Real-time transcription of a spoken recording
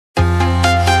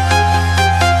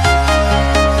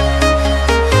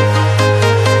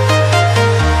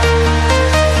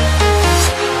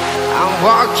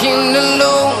Walking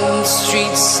alone, the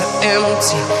streets are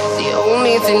empty. The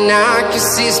only thing I can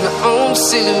see is my own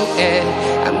silhouette.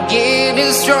 I'm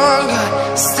getting stronger,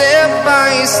 step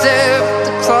by step.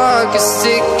 The clock is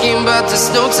ticking, but there's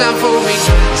no time for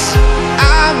regrets.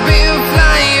 I've been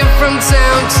flying from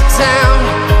town to town,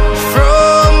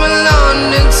 from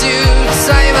London to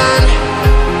Taiwan.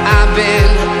 I've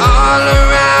been all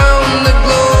around the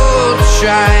globe,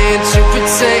 trying to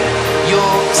protect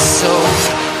your soul.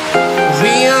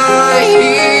 We are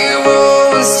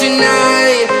heroes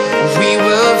tonight. We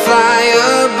will fly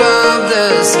above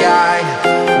the sky.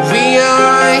 We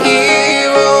are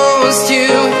heroes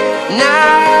tonight.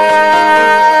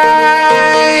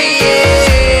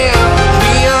 Yeah.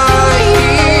 We are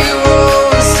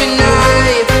heroes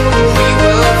tonight. We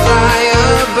will fly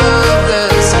above the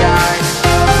sky.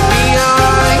 We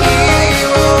are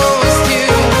heroes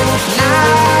tonight.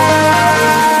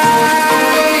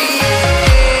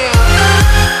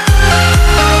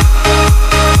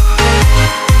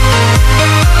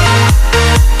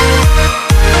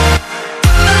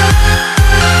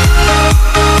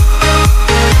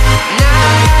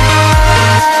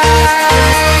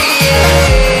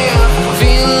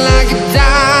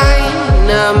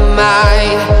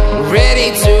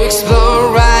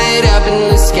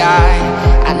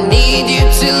 I need you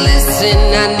to listen,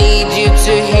 I need you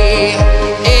to hear,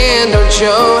 and don't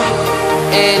show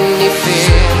any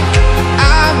fear.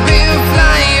 I've been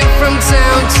flying from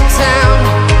town to town,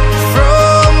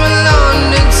 from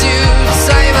London to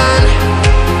Taiwan.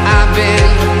 I've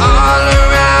been all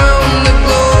around the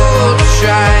globe,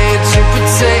 trying to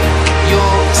protect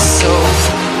your soul.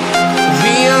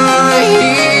 We are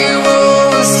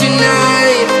heroes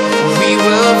tonight. We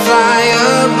will fly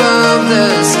above the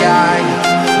sky.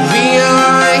 We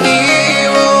are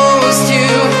heroes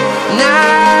tonight.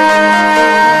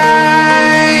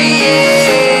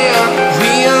 Yeah.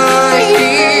 We are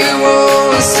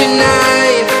heroes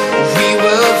tonight. We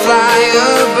will fly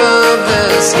above the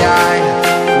sky.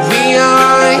 We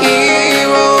are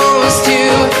heroes tonight.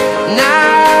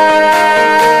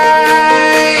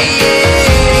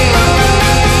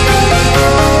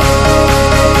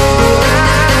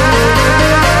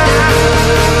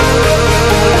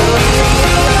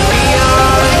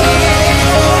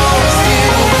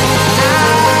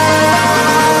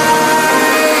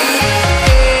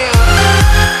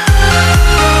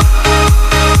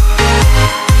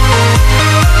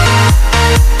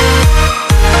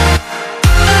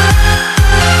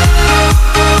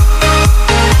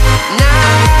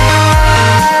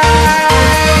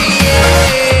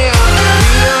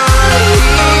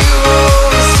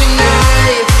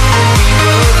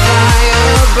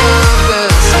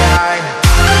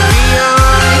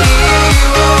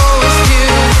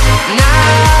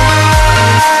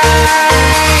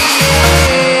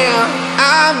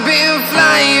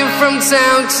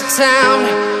 Town to town,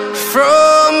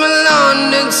 from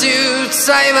London to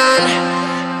Taiwan.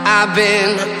 I've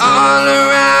been all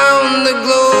around the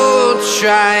globe,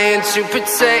 trying to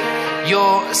protect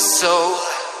your soul.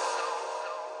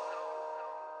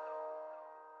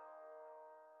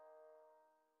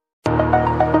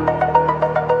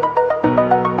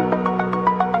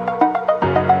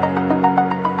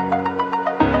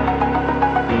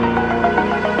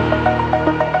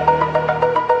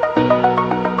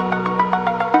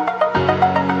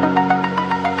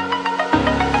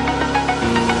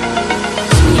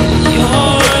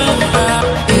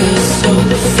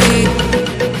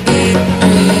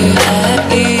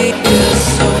 So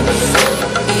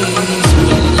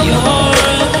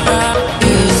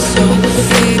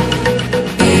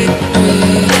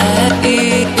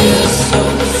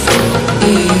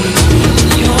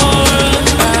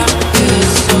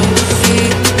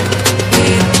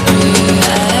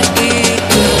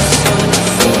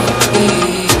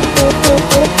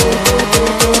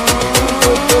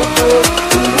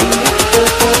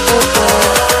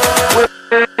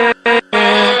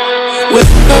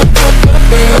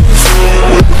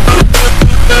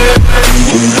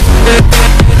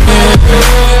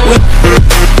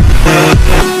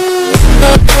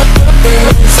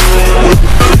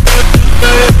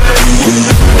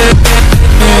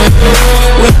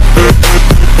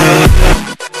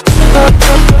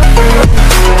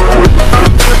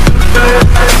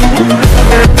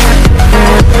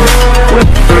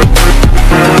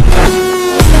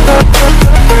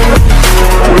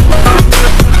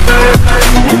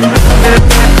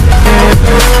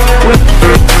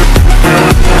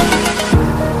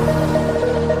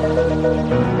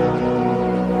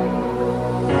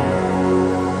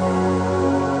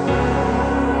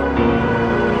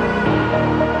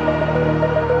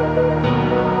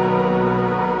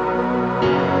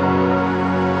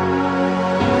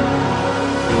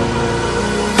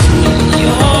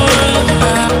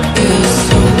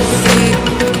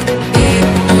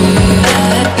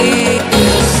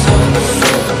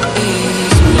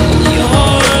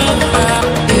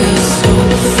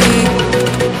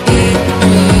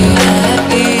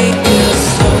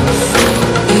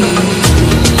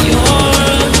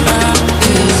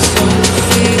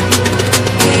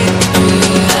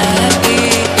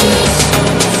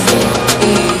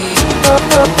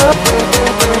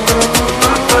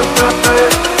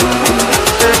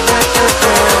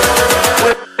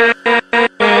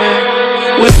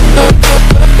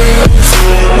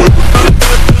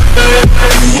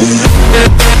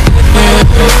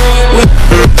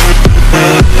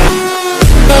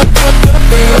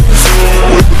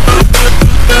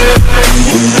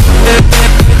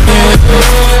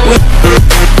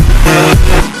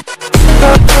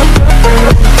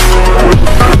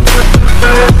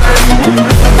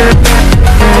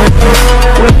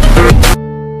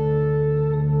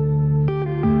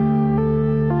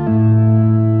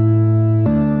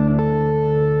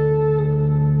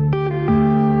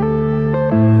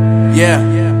Yeah.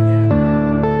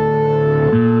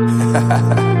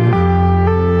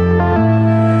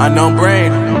 Unknown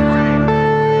Brain,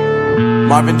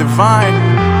 Marvin Divine.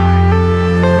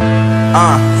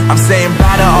 I'm saying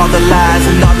bye to all the lies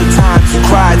and all the times you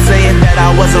cried, saying that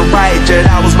I wasn't right, yet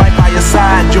I was right by your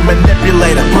side. You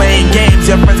manipulator, playing games,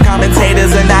 your friends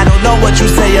commentators, and I don't know what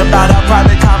you say about our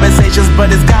private conversations,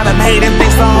 but it's got them hating.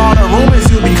 Thanks to all the rumors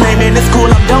you be claiming. It's cool,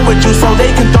 I'm done with you, so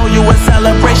they can throw you a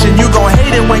celebration. You gon'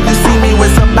 hate it when you see me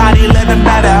with somebody living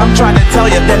better. I'm trying to tell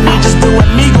you that me just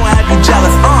doing me gon' have you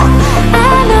jealous.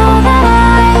 I know that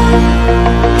I